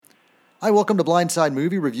Hi, welcome to Blindside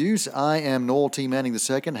Movie Reviews. I am Noel T. Manning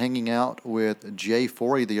II, hanging out with Jay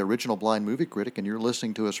Forry, the original blind movie critic, and you're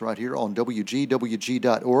listening to us right here on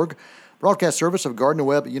WGWG.org, broadcast service of Gardner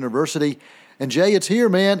Webb University. And Jay, it's here,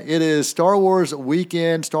 man. It is Star Wars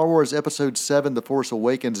weekend, Star Wars Episode 7, The Force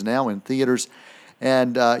Awakens, now in theaters.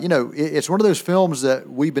 And, it's one of those films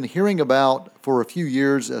that we've been hearing about for a few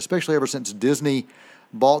years, especially ever since Disney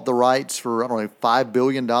bought the rights for, $5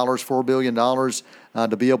 billion, $4 billion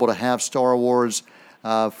to be able to have Star Wars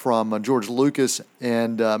from George Lucas.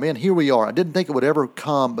 And, man, here we are. I didn't think it would ever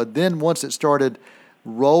come, but then once it started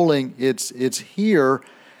rolling, it's here.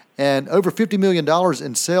 And over $50 million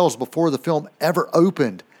in sales before the film ever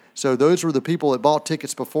opened. So those were the people that bought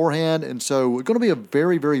tickets beforehand. And so it's going to be a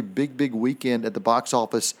very, very big weekend at the box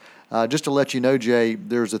office. Just to let you know, Jay,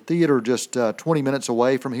 there's a theater just 20 minutes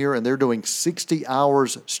away from here, and they're doing 60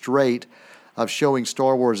 hours straight of showing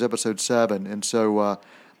Star Wars Episode 7. And so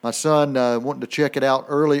my son wanted to check it out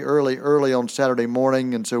early on Saturday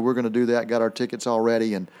morning, and so we're going to do that, got our tickets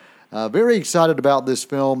already, and very excited about this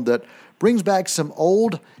film that brings back some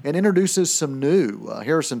old and introduces some new.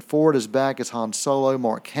 Harrison Ford is back as Han Solo,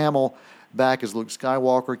 Mark Hamill back as Luke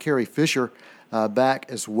Skywalker, Carrie Fisher back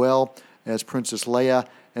as well as Princess Leia.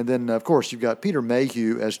 And then, of course, you've got Peter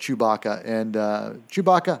Mayhew as Chewbacca. And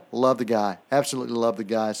Chewbacca, love the guy. Absolutely love the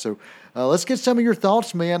guy. So let's get some of your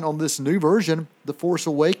thoughts, man, on this new version, The Force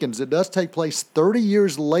Awakens. It does take place 30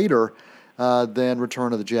 years later than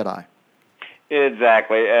Return of the Jedi.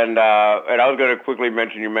 Exactly. And I was going to quickly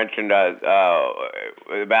mention, you mentioned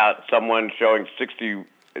about someone showing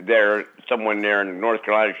someone there in North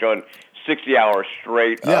Carolina showing 60 hours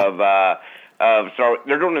straight of Star Wars.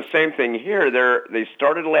 They're doing the same thing here. They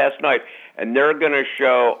started last night, and they're going to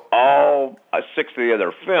show all 6 of the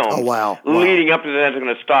other films. Oh, wow. Leading up to that, they're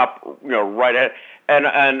going to stop, right at. And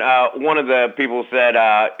one of the people said,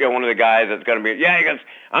 one of the guys that's going to be, he goes,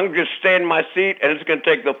 I'm just staying in my seat, and it's going to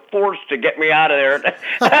take the Force to get me out of there.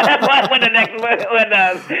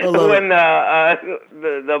 when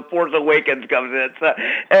the Force Awakens comes in. So,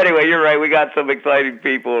 anyway, you're right. We got some exciting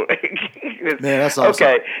people. Man, that's awesome.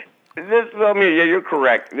 Okay. This film, you're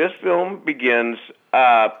correct. This film begins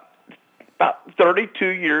about 32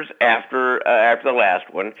 years after the last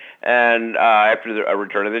one, and after the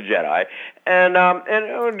Return of the Jedi. And I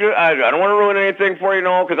don't want to ruin anything for you,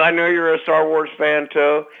 Noel, because I know you're a Star Wars fan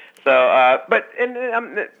too. So, but in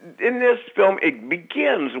this film, it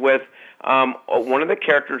begins with one of the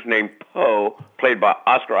characters named Poe, played by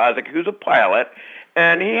Oscar Isaac, who's a pilot.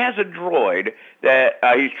 And he has a droid that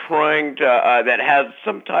he's trying to that has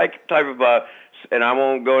some type of and I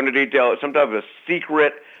won't go into detail, some type of a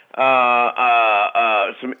secret,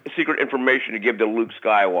 some secret information to give to Luke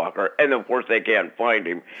Skywalker, and of course they can't find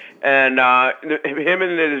him. And him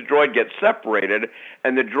and his droid get separated,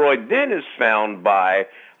 and the droid then is found by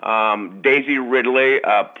Daisy Ridley,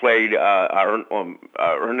 played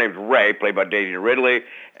her name's Rey, played by Daisy Ridley,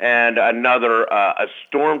 and another a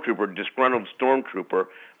stormtrooper, disgruntled stormtrooper,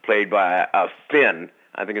 played by Finn.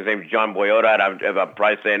 I think his name's John Boyega. I'm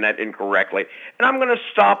probably saying that incorrectly. And I'm going to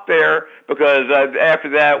stop there because after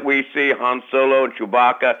that we see Han Solo and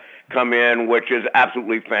Chewbacca come in, which is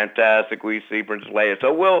absolutely fantastic. We see Princess Leia.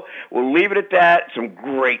 So we'll leave it at that. Some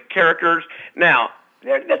great characters. Now,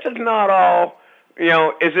 this is not all.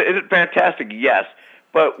 Is it fantastic? Yes.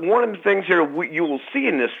 But one of the things here you will see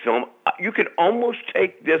in this film, you could almost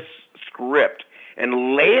take this script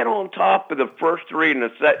and lay it on top of the first 3 in the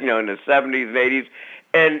 70s and 80s,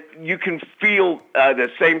 and you can feel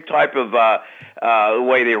the same type of the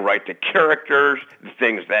way they write the characters, the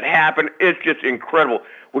things that happen. It's just incredible,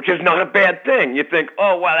 which is not a bad thing. You think,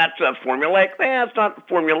 oh, wow, that's formulaic. It's not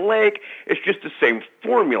formulaic. It's just the same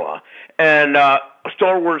formula. And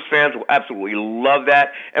Star Wars fans will absolutely love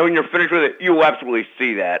that. And when you're finished with it, you will absolutely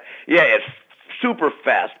see that. Yeah, it's super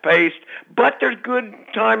fast-paced, but there's good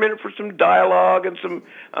time in it for some dialogue and some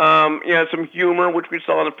humor, which we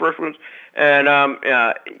saw in the first ones. And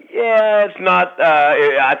it's not.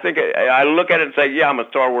 I think I look at it and say, I'm a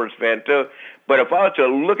Star Wars fan too. But if I was to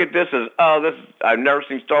look at this as, I've never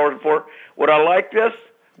seen Star Wars before, would I like this?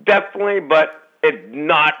 Definitely, but it's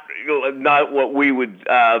not what we would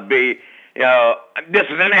be. This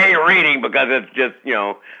is an A rating because it's just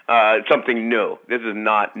something new. This is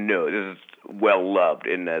not new. This is well loved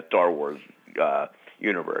in the Star Wars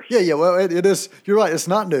universe. Yeah. Well, it is. You're right. It's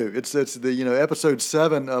not new. It's the Episode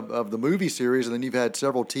 7 of the movie series, and then you've had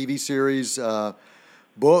several TV series,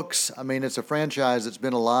 books. I mean, it's a franchise that's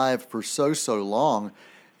been alive for so long.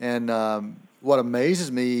 And what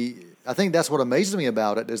amazes me, I think that's what amazes me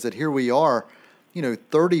about it, is that here we are,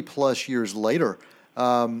 30 plus years later.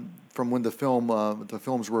 from when the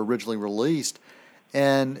films were originally released,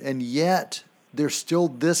 and yet there's still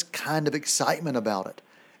this kind of excitement about it,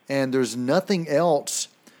 and there's nothing else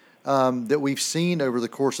that we've seen over the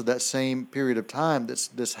course of that same period of time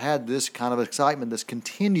that's had this kind of excitement that's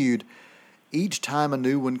continued each time a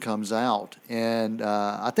new one comes out. And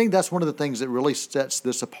I think that's one of the things that really sets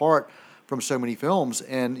this apart from so many films.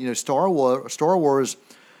 And Star Wars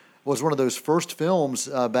was one of those first films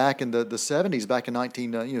back in the 70s, back in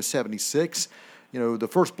 1976. The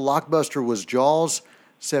first blockbuster was Jaws,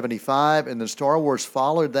 75, and then Star Wars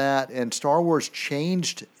followed that, and Star Wars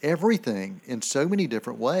changed everything in so many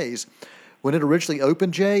different ways. When it originally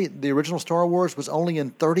opened, Jay, the original Star Wars was only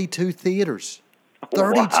in 32 theaters.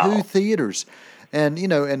 32 theaters. And,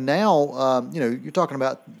 and now, you're talking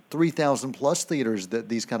about 3,000 plus theaters that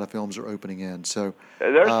these kind of films are opening in. So,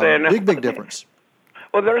 they're saying, big difference.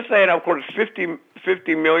 Well, they're saying, of course, 50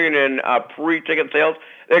 million in pre-ticket sales.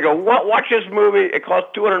 They go, watch this movie. It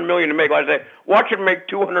costs $200 million to make. I say, watch it make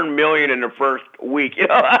 $200 million in the first week.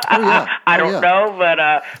 I don't know,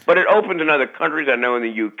 but it opens in other countries. I know in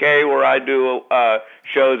the UK where I do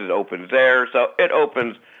shows, it opens there. So it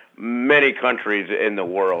opens many countries in the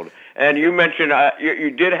world. And you mentioned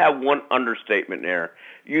you did have one understatement there.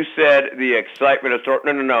 You said the excitement of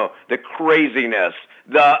the craziness.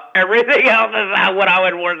 Everything else is what I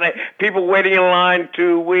would want to say. People waiting in line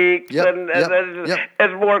 2 weeks,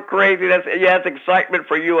 it's more crazy. It's excitement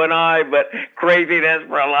for you and I, but craziness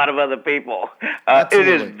for a lot of other people. It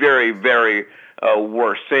is very, very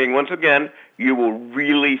worth seeing. Once again, you will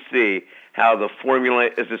really see how the formula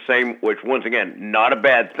is the same, which, once again, not a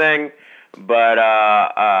bad thing. But,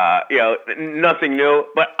 nothing new.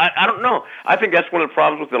 But I don't know. I think that's one of the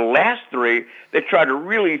problems with the last three. They tried to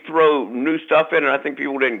really throw new stuff in, and I think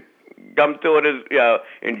people didn't come to it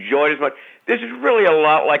enjoy it as much. This is really a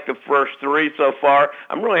lot like the first three so far.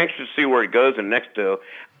 I'm really anxious to see where it goes in the next two.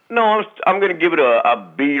 No, I'm going to give it a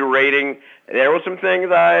B rating. There were some things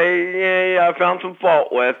I found some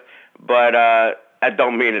fault with, but that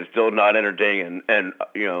don't mean it's still not entertaining and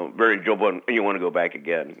very enjoyable, and you want to go back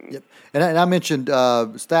again. Yep. And I mentioned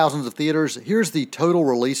thousands of theaters. Here's the total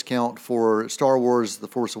release count for Star Wars: The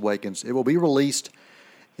Force Awakens. It will be released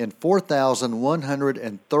in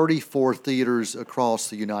 4,134 theaters across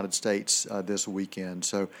the United States this weekend.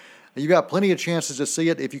 So you've got plenty of chances to see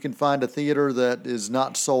it if you can find a theater that is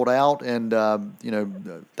not sold out. And,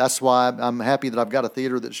 that's why I'm happy that I've got a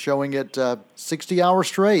theater that's showing it 60 hours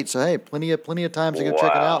straight. So, hey, plenty of times to go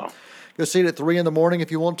check it out. Go see it at 3 in the morning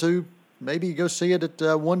if you want to. Maybe go see it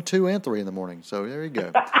at 1, 2, and 3 in the morning. So there you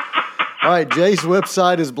go. All right, Jay's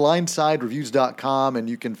website is blindsidereviews.com, and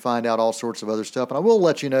you can find out all sorts of other stuff. And I will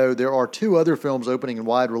let you know there are 2 other films opening in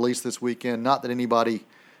wide release this weekend. Not that anybody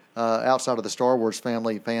outside of the Star Wars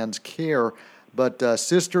family fans care, but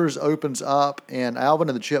Sisters opens up, and Alvin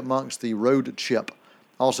and the Chipmunks, The Road Chip,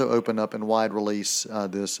 also open up in wide release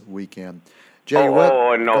this weekend. Jay, no.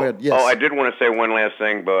 Go ahead. Yes. I did want to say one last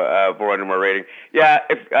thing before I do my rating. Yeah,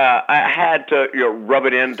 if I had to rub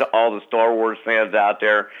it into all the Star Wars fans out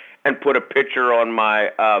there and put a picture on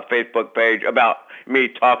my Facebook page about me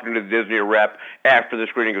talking to the Disney rep after the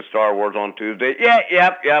screening of Star Wars on Tuesday.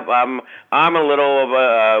 Yep. I'm a little of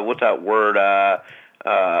a what's that word?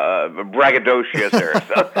 Braggadocious there.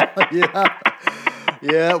 So.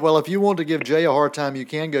 Yeah. Well, if you want to give Jay a hard time, you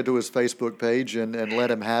can go to his Facebook page and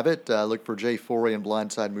let him have it. Look for Jay Forry and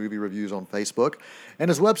Blindside Movie Reviews on Facebook, and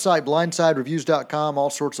his website blindsidereviews.com.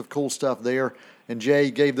 All sorts of cool stuff there. And Jay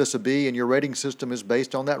gave this a B, and your rating system is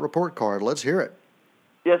based on that report card. Let's hear it.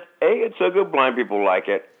 Yes, A, it's so good blind people like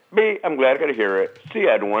it. B, I'm glad I could hear it. C,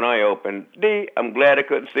 I had one eye open. D, I'm glad I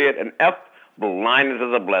couldn't see it. And F, blindness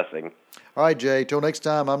is a blessing. All right, Jay, till next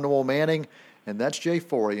time, I'm Noel Manning, and that's Jay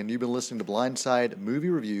Forry, and you've been listening to Blindside Movie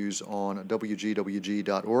Reviews on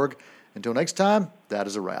WGWG.org. Until next time, that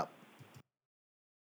is a wrap.